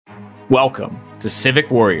Welcome to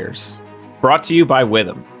Civic Warriors, brought to you by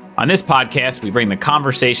Witham. On this podcast, we bring the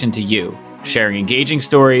conversation to you, sharing engaging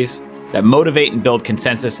stories that motivate and build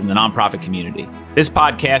consensus in the nonprofit community. This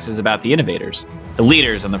podcast is about the innovators, the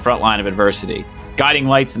leaders on the front line of adversity, guiding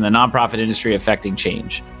lights in the nonprofit industry affecting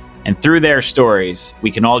change. And through their stories,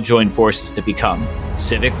 we can all join forces to become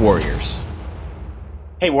Civic Warriors.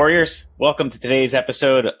 Hey Warriors, welcome to today's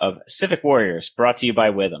episode of Civic Warriors, brought to you by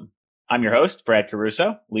Witham. I'm your host, Brad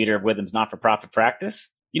Caruso, leader of Witham's not-for-profit practice.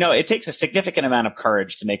 You know, it takes a significant amount of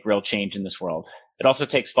courage to make real change in this world. It also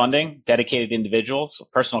takes funding, dedicated individuals, a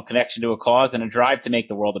personal connection to a cause, and a drive to make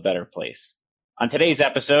the world a better place. On today's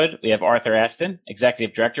episode, we have Arthur Aston,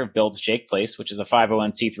 Executive Director of Build's Jake Place, which is a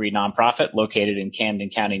 501c3 nonprofit located in Camden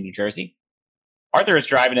County, New Jersey. Arthur is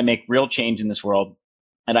driving to make real change in this world,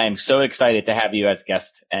 and I am so excited to have you as a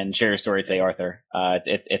guest and share your story today, Arthur.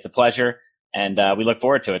 It's a pleasure. And we look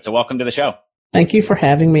forward to it. So welcome to the show. Thank you for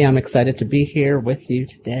having me. I'm excited to be here with you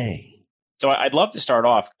today. So I'd love to start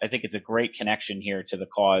off. I think it's a great connection here to the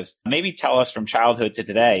cause. Maybe tell us from childhood to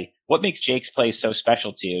today, what makes Jake's Place so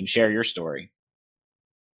special to you, and share your story.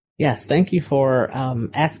 Yes, thank you for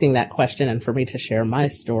asking that question and for me to share my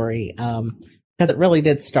story. Because it really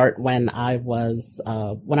did start when I was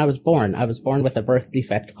born. I was born with a birth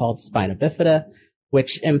defect called spina bifida,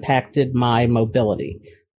 which impacted my mobility.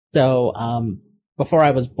 So, before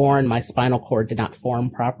I was born, my spinal cord did not form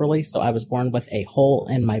properly. So I was born with a hole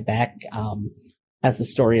in my back. As the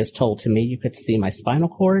story is told to me, you could see my spinal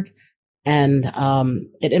cord, and,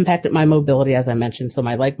 it impacted my mobility, as I mentioned. So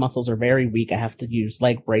my leg muscles are very weak. I have to use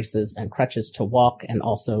leg braces and crutches to walk, and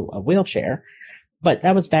also a wheelchair. But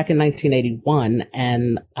that was back in 1981,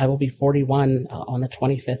 and I will be 41 on the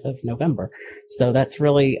 25th of November. So that's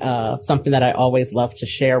really, something that I always love to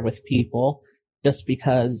share with people, just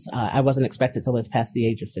because I wasn't expected to live past the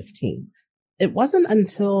age of 15. It wasn't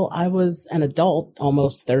until I was an adult,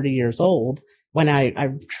 almost 30 years old, when I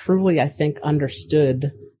truly, I think,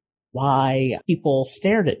 understood why people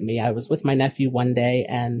stared at me. I was with my nephew one day,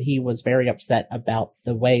 and he was very upset about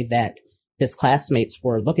the way that his classmates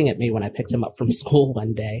were looking at me when I picked him up from school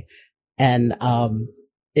one day. And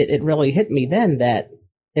it really hit me then that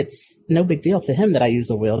it's no big deal to him that I use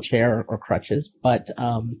a wheelchair or crutches, but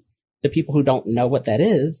the people who don't know what that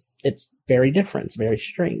is, it's very different. It's very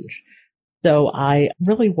strange. So I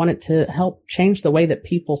really wanted to help change the way that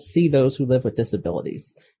people see those who live with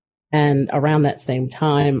disabilities. And around that same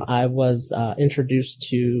time, I was introduced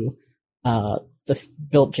to the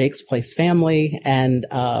Build Jake's Place family, and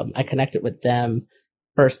I connected with them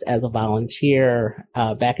first as a volunteer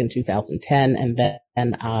back in 2010, and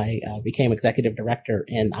then I became executive director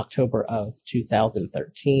in October of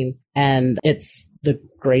 2013. And it's the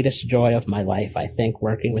greatest joy of my life, I think,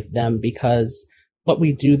 working with them, because what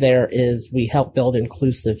we do there is we help build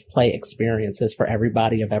inclusive play experiences for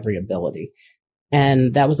everybody of every ability.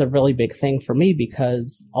 And that was a really big thing for me,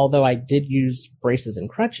 because although I did use braces and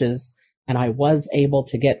crutches, and I was able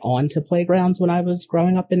to get onto playgrounds when I was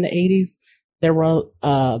growing up in the 80s, there were,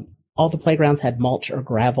 all the playgrounds had mulch or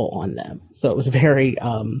gravel on them. So it was very,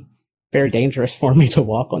 very dangerous for me to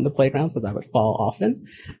walk on the playgrounds because I would fall often.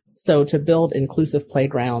 So to build inclusive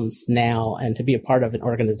playgrounds now, and to be a part of an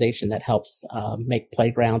organization that helps, make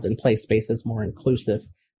playgrounds and play spaces more inclusive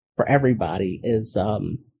for everybody is,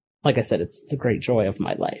 like I said, it's the great joy of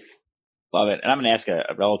my life. Love it. And I'm going to ask a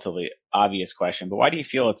relatively obvious question, but why do you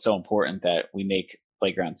feel it's so important that we make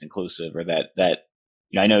playgrounds inclusive, or that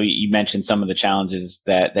you know, I know you mentioned some of the challenges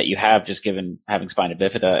that you have just given having spina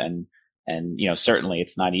bifida, and you know, certainly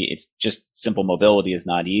it's just simple mobility is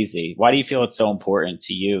not easy. Why do you feel it's so important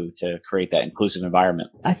to you to create that inclusive environment?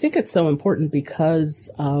 I think it's so important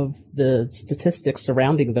because of the statistics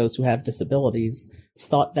surrounding those who have disabilities. It's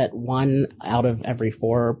thought that 1 out of every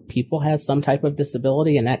 4 people has some type of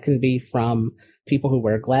disability, and that can be from people who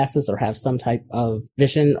wear glasses or have some type of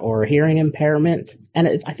vision or hearing impairment. And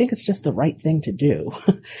I think it's just the right thing to do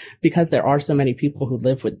because there are so many people who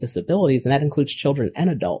live with disabilities, and that includes children and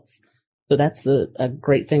adults. So that's a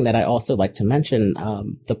great thing that I also like to mention.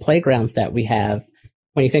 The playgrounds that we have,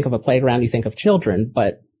 when you think of a playground, you think of children,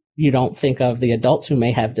 but you don't think of the adults who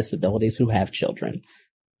may have disabilities who have children.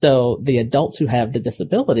 So the adults who have the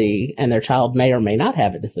disability, and their child may or may not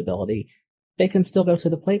have a disability, they can still go to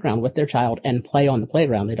the playground with their child and play on the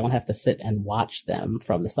playground. They don't have to sit and watch them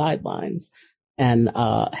from the sidelines and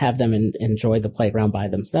have them enjoy the playground by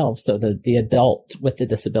themselves. So the adult with the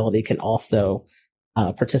disability can also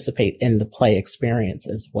participate in the play experience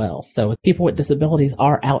as well. So people with disabilities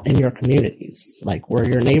are out in your communities. Like, we're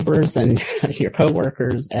your neighbors and your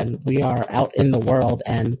coworkers, and we are out in the world,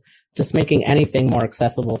 and just making anything more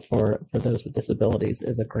accessible for those with disabilities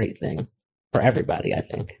is a great thing for everybody, I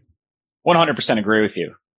think. 100% agree with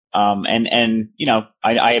you. And you know,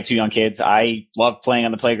 I have two young kids. I love playing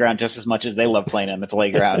on the playground just as much as they love playing on the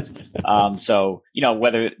playground. So, you know,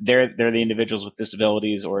 whether they're the individuals with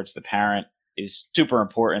disabilities or it's the parent, is super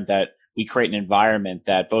important that we create an environment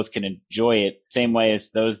that both can enjoy it same way as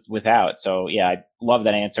those without. So yeah, I love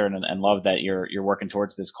that answer and love that you're working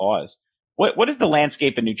towards this cause. What does the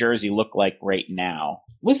landscape in New Jersey look like right now?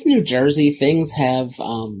 With New Jersey, things have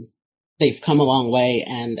they've come a long way,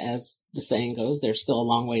 and as the saying goes, there's still a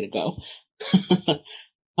long way to go.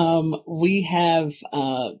 We have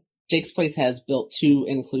Jake's Place has built 2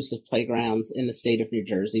 inclusive playgrounds in the state of New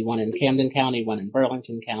Jersey, one in Camden County, one in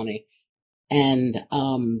Burlington County. And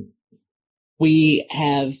we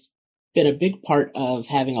have been a big part of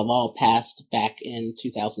having a law passed back in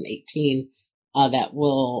 2018 that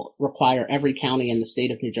will require every county in the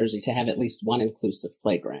state of New Jersey to have at least one inclusive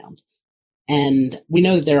playground. And we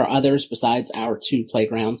know that there are others besides our 2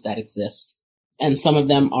 playgrounds that exist. And some of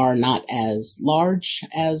them are not as large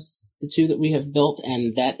as the 2 that we have built,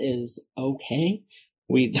 and that is okay.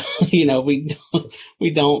 We, you know, we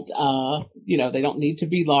don't, you know, they don't need to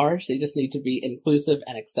be large. They just need to be inclusive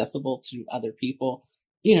and accessible to other people.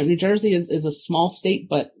 You know, New Jersey is a small state,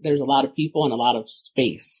 but there's a lot of people and a lot of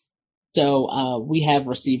space. So, we have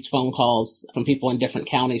received phone calls from people in different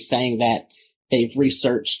counties saying that they've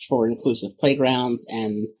researched for inclusive playgrounds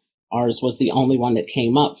and ours was the only one that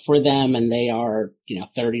came up for them, and they are, you know,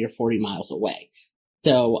 30 or 40 miles away.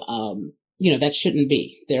 So, you know, that shouldn't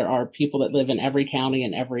be. There are people that live in every county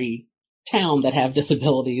and every town that have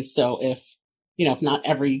disabilities. So if, you know, if not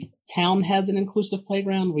every town has an inclusive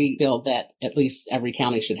playground, we feel that at least every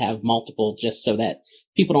county should have multiple, just so that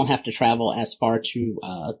people don't have to travel as far to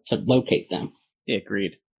locate them. Yeah,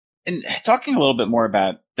 agreed. And talking a little bit more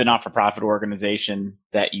about the not-for-profit organization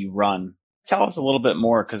that you run, tell us a little bit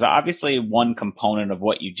more, because obviously one component of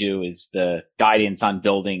what you do is the guidance on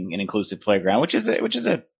building an inclusive playground, which is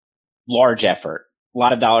a large effort. A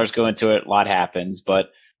lot of dollars go into it. A lot happens. But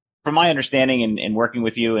from my understanding and working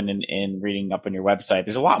with you and in reading up on your website,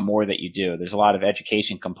 there's a lot more that you do. There's a lot of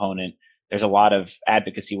education component. There's a lot of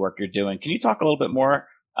advocacy work you're doing. Can you talk a little bit more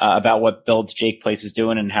about what Builds Jake Place is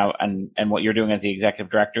doing and how and what you're doing as the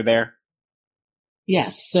executive director there?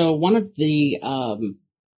 Yes. So one of the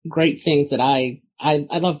great things that I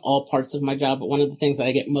love all parts of my job, but one of the things that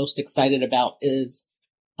I get most excited about is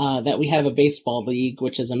that we have a baseball league,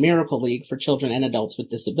 which is a miracle league for children and adults with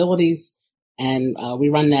disabilities. And we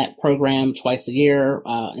run that program twice a year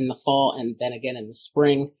in the fall and then again in the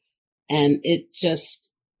spring. And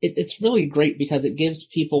it's really great because it gives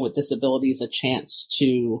people with disabilities a chance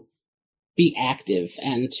to be active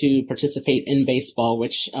and to participate in baseball,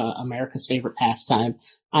 which America's favorite pastime.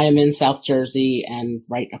 I am in South Jersey and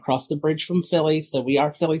right across the bridge from Philly. So we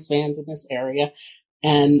are Phillies fans in this area.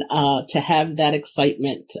 And to have that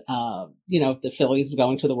excitement, you know, the Phillies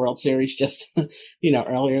going to the World Series just, you know,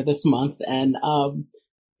 earlier this month. And,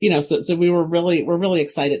 you know, so we're really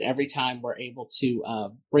excited every time we're able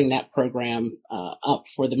to bring that program up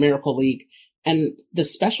for the Miracle League. And the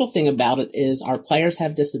special thing about it is our players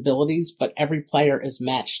have disabilities, but every player is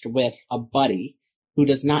matched with a buddy who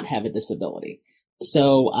does not have a disability.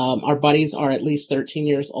 So our buddies are at least 13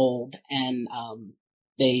 years old, and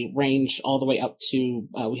they range all the way up to,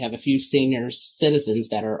 we have a few senior citizens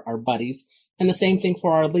that are our buddies. And the same thing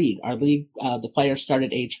for our league. Our league, the players start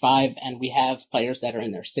at age 5, and we have players that are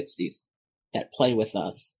in their 60s that play with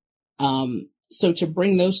us. So to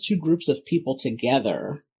bring those 2 groups of people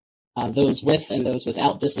together, those with and those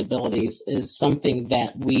without disabilities, is something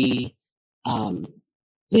that we,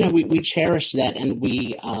 you know, we cherish that, and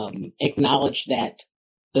we acknowledge that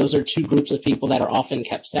those are 2 groups of people that are often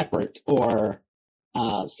kept separate or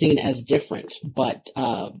seen as different, but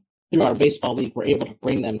through our baseball league, we're able to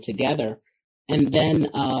bring them together. And then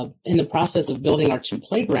in the process of building our 2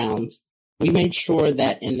 playgrounds, we made sure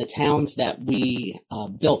that in the towns that we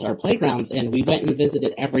built our playgrounds in, we went and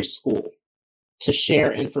visited every school to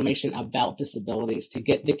share information about disabilities, to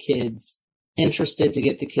get the kids interested, to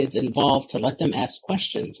get the kids involved, to let them ask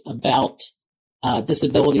questions about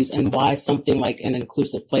disabilities and why something like an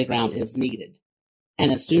inclusive playground is needed.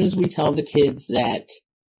 And as soon as we tell the kids that,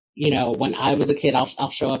 you know, when I was a kid, I'll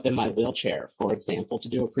show up in my wheelchair, for example, to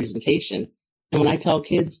do a presentation. And when I tell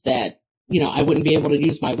kids that, you know, I wouldn't be able to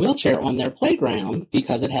use my wheelchair on their playground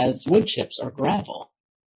because it has wood chips or gravel,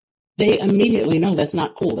 they immediately know that's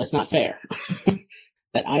not cool. That's not fair.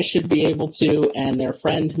 That I should be able to, and their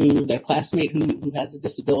friend their classmate who has a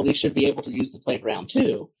disability should be able to use the playground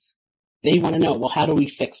too. they want to know, well, how do we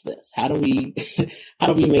fix this? How do we, how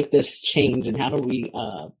do we make this change? And how do we,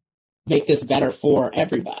 make this better for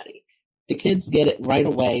everybody? The kids get it right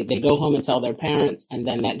away. They go home and tell their parents, and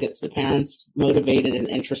then that gets the parents motivated and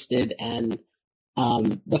interested, and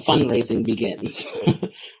the fundraising begins.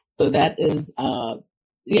 So that is,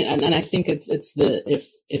 yeah, and I think it's the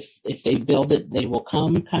if they build it, they will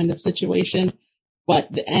come kind of situation. But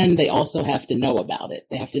and they also have to know about it.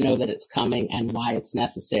 They have to know that it's coming and why it's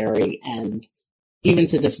necessary. And even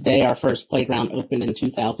to this day, our first playground opened in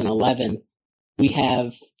 2011. We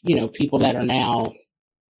have, people that are now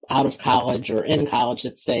out of college or in college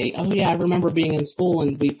that say, oh yeah, I remember being in school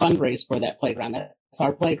and we fundraised for that playground. That's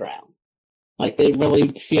our playground. Like they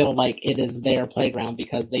really feel like it is their playground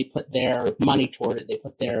because they put their money toward it. They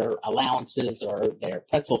put their allowances or their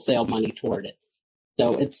pretzel sale money toward it.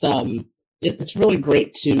 So it's really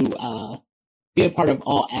great to be a part of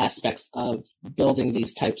all aspects of building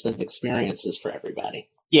these types of experiences for everybody.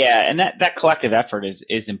 Yeah, and that collective effort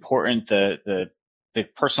is important. The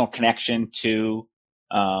personal connection to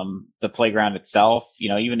the playground itself.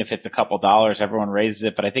 Even if it's a couple dollars, everyone raises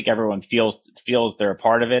it, but I think everyone feels they're a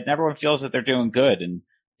part of it, and everyone feels that they're doing good. And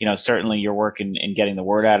certainly your work in getting the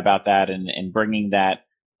word out about that and bringing that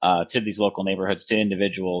to these local neighborhoods, to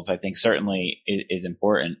individuals, I think certainly is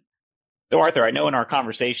important. So Arthur, I know in our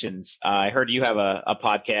conversations, I heard you have a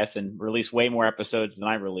podcast and release way more episodes than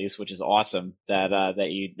I release, which is awesome that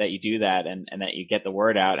you do that and that you get the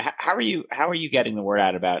word out. How are you getting the word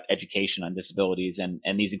out about education on disabilities and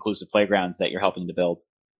these inclusive playgrounds that you're helping to build?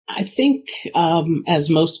 I think, as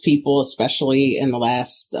most people, especially in the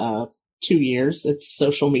last 2 years, it's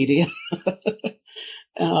social media.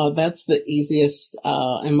 That's the easiest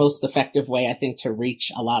and most effective way, I think, to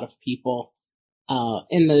reach a lot of people.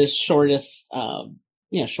 In the shortest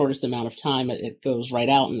amount of time, it goes right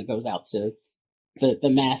out and it goes out to the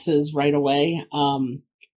masses right away. And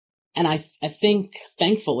I think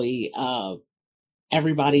thankfully,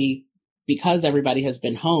 because everybody has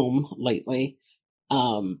been home lately,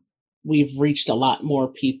 we've reached a lot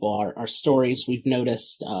more people. Our stories, we've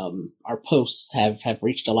noticed, our posts have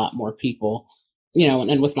reached a lot more people.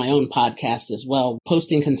 And with my own podcast as well,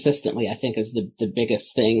 posting consistently, I think is the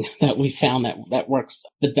biggest thing that we found that works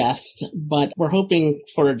the best. But we're hoping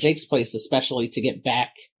for Jake's Place, especially, to get back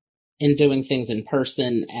in doing things in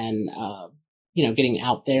person and, getting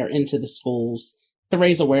out there into the schools to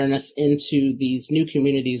raise awareness into these new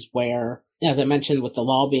communities where, as I mentioned, with the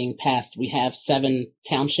law being passed, we have 7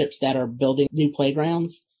 townships that are building new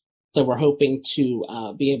playgrounds. So we're hoping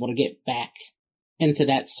to be able to get back into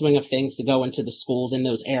that swing of things, to go into the schools in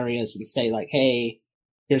those areas and say like, hey,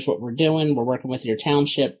 here's what we're doing. We're working with your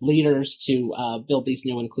township leaders to build these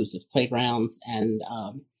new inclusive playgrounds, and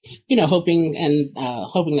hoping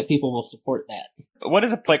that people will support that. What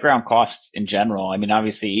does a playground cost in general? I mean,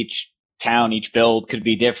 obviously each town, each build could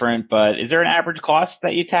be different, but is there an average cost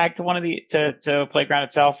that you tag to to a playground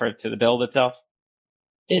itself or to the build itself?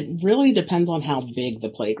 It really depends on how big the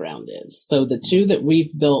playground is. So the 2 that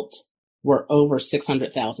we've built were over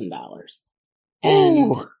 $600,000. And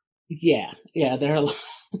ooh. Yeah,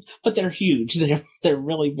 but they're huge. They're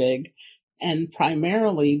really big. And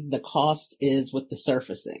primarily the cost is with the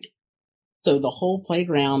surfacing. So the whole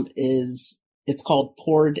playground it's called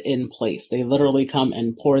poured in place. They literally come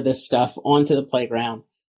and pour this stuff onto the playground.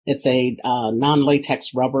 It's a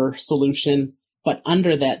non-latex rubber solution, but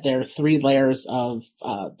under that there are 3 layers of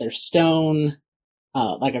there's stone,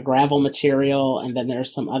 like a gravel material, and then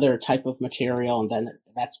there's some other type of material, and then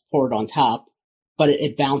that's poured on top. But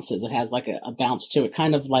it bounces. It has like a bounce to it,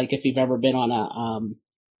 kind of like if you've ever been on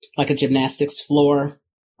a gymnastics floor,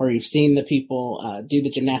 or you've seen the people do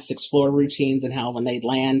the gymnastics floor routines, and how when they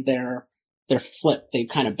land their flip, they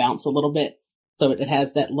kind of bounce a little bit. So it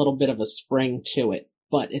has that little bit of a spring to it,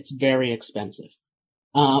 but it's very expensive.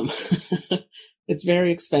 It's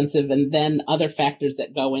very expensive. And then other factors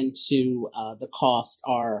that go into the cost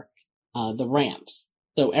are the ramps.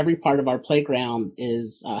 So every part of our playground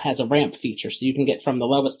has a ramp feature. So you can get from the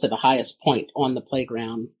lowest to the highest point on the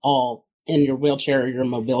playground, all in your wheelchair or your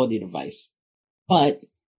mobility device. But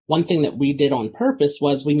one thing that we did on purpose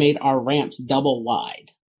was we made our ramps double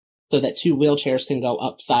wide so that 2 wheelchairs can go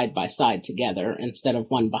up side by side together instead of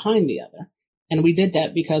one behind the other. And we did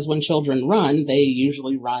that because when children run, they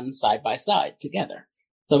usually run side by side together.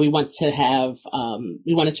 So we wanted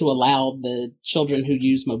to allow the children who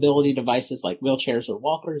use mobility devices like wheelchairs or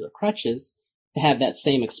walkers or crutches to have that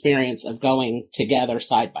same experience of going together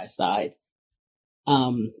side by side.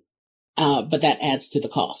 But that adds to the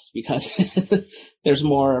cost because there's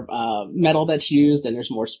more metal that's used and there's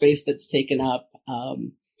more space that's taken up.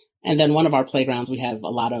 And then one of our playgrounds, we have a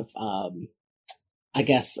lot of,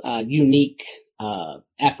 unique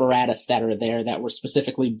apparatus that are there that were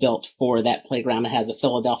specifically built for that playground. It has a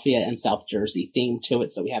Philadelphia and South Jersey theme to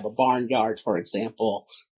it. So we have a barnyard, for example.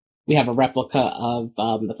 We have a replica of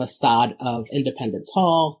the facade of Independence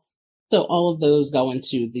Hall. So all of those go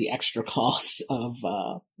into the extra costs of,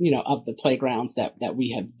 of the playgrounds that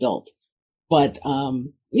we have built. But,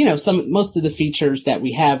 most of the features that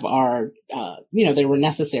we have are, they were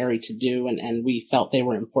necessary to do, and we felt they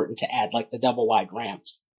were important to add, like the double wide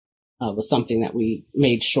ramps was something that we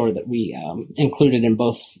made sure that we included in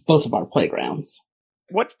both of our playgrounds.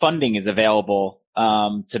 What funding is available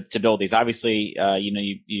to build these? Obviously,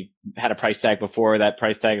 you've had a price tag before. That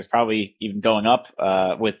price tag is probably even going up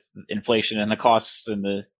with inflation and the costs in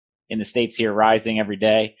the states here rising every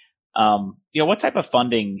day. What type of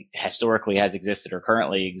funding historically has existed or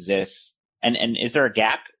currently exists? And is there a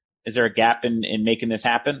gap? Is there a gap in making this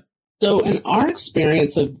happen? So in our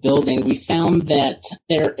experience of building, we found that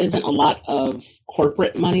there isn't a lot of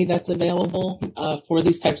corporate money that's available for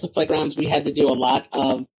these types of playgrounds. We had to do a lot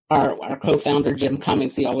of our co-founder, Jim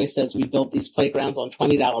Cummings. He always says we built these playgrounds on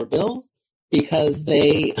 $20 bills because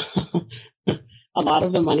a lot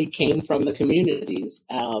of the money came from the communities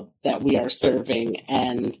that we are serving.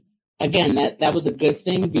 And again, that was a good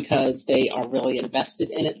thing because they are really invested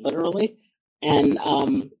in it, literally. And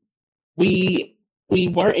we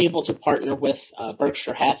were able to partner with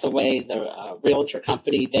Berkshire Hathaway, the realtor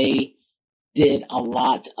company. They did a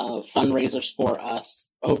lot of fundraisers for us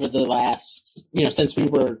over the last, since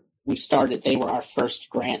we started, they were our first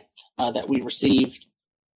grant that we received.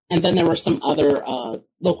 And then there were some other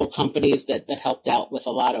local companies that helped out with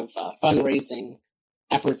a lot of fundraising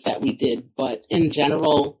efforts that we did. But in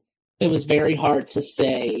general, it was very hard to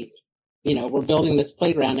say, we're building this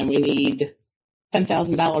playground and we need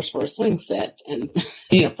 $10,000 for a swing set, and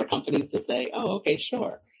for companies to say, "Oh, okay,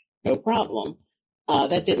 sure, no problem."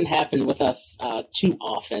 That didn't happen with us too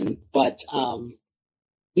often, but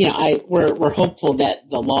we're hopeful that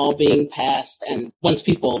the law being passed, and once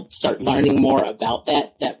people start learning more about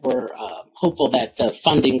that we're hopeful that the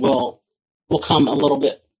funding will come a little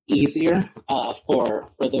bit easier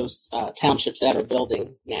for those townships that are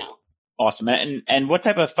building now. Awesome. And what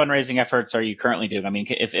type of fundraising efforts are you currently doing? I mean,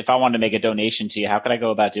 if I wanted to make a donation to you, how could I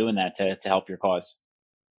go about doing that to help your cause?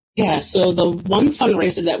 Yeah, so the one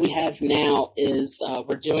fundraiser that we have now is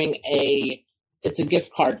we're doing it's a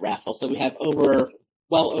gift card raffle. So we have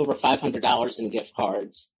well over $500 in gift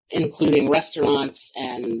cards, including restaurants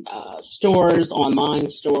and stores, online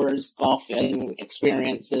stores, golfing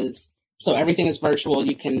experiences. So everything is virtual.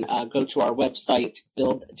 You can go to our website,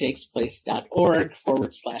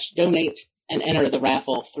 buildjakesplace.org/donate, and enter the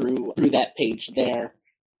raffle through that page there.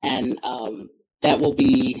 And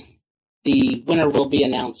the winner will be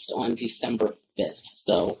announced on December 5th.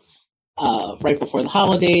 So right before the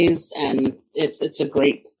holidays. And it's a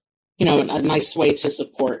great, a nice way to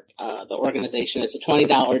support the organization. It's a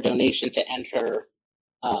 $20 donation to enter,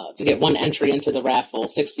 to get one entry into the raffle.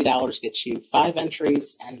 $60 gets you 5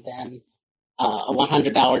 entries, and then a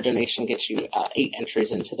 $100 donation gets you 8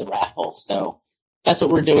 entries into the raffle. So that's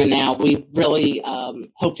what we're doing now. We really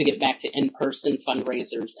hope to get back to in-person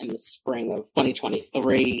fundraisers in the spring of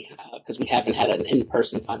 2023 because we haven't had an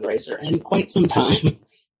in-person fundraiser in quite some time.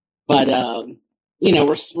 But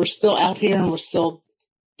we're still out here and we're still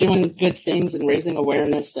doing good things and raising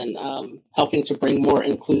awareness and helping to bring more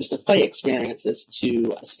inclusive play experiences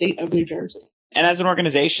to the state of New Jersey. And as an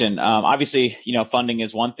organization, obviously, funding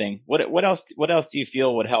is one thing. What else do you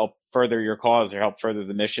feel would help further your cause or help further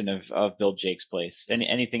the mission of Build Jake's Place?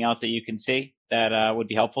 Anything else that you can see that would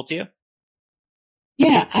be helpful to you?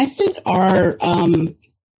 Yeah, I think our,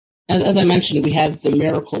 as I mentioned, we have the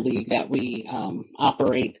Miracle League that we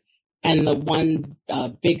operate. And the one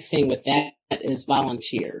big thing with that is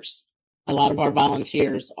volunteers. A lot of our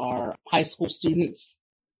volunteers are high school students.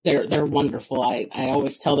 They're wonderful. I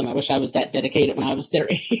always tell them I wish I was that dedicated when I was their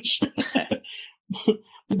age.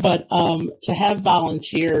 But to have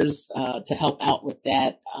volunteers to help out with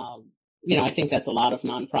that, I think that's a lot of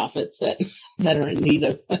nonprofits that are in need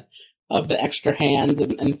of the extra hands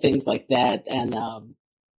and things like that. And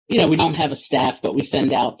we don't have a staff, but we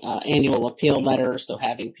send out annual appeal letters. So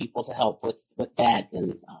having people to help with that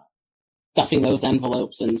and stuffing those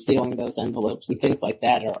envelopes and sealing those envelopes and things like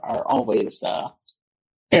that are always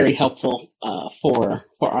very helpful for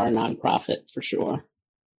our nonprofit, for sure.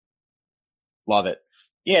 Love it.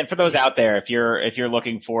 Yeah, and for those out there, if you're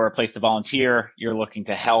looking for a place to volunteer, you're looking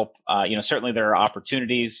to help, certainly there are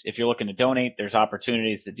opportunities. If you're looking to donate, there's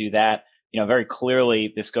opportunities to do that. Very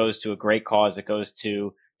clearly, this goes to a great cause. It goes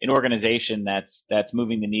to an organization that's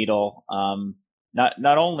moving the needle,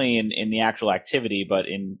 not only in the actual activity, but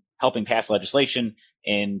in helping pass legislation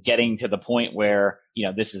and getting to the point where,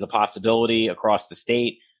 this is a possibility across the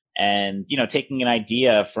state, and, taking an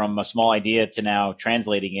idea from a small idea to now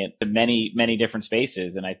translating it to many, many different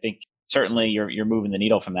spaces. And I think certainly you're moving the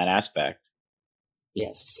needle from that aspect.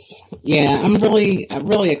 Yes. Yeah, I'm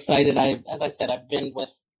really excited. As I said, I've been with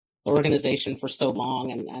the organization for so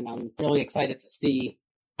long, and I'm really excited to see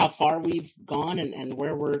how far we've gone and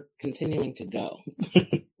where we're continuing to go.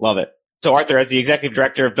 Love it. So Arthur, as the executive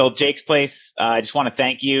director of Build Jake's Place, I just want to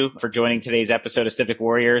thank you for joining today's episode of Civic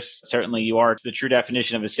Warriors. Certainly you are the true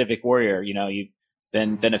definition of a civic warrior. You've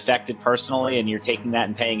been affected personally, and you're taking that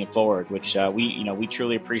and paying it forward, which we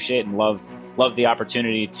truly appreciate and love the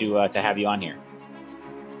opportunity to have you on here.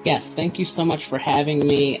 Yes, thank you so much for having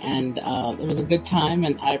me, and it was a good time,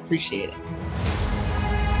 and I appreciate it.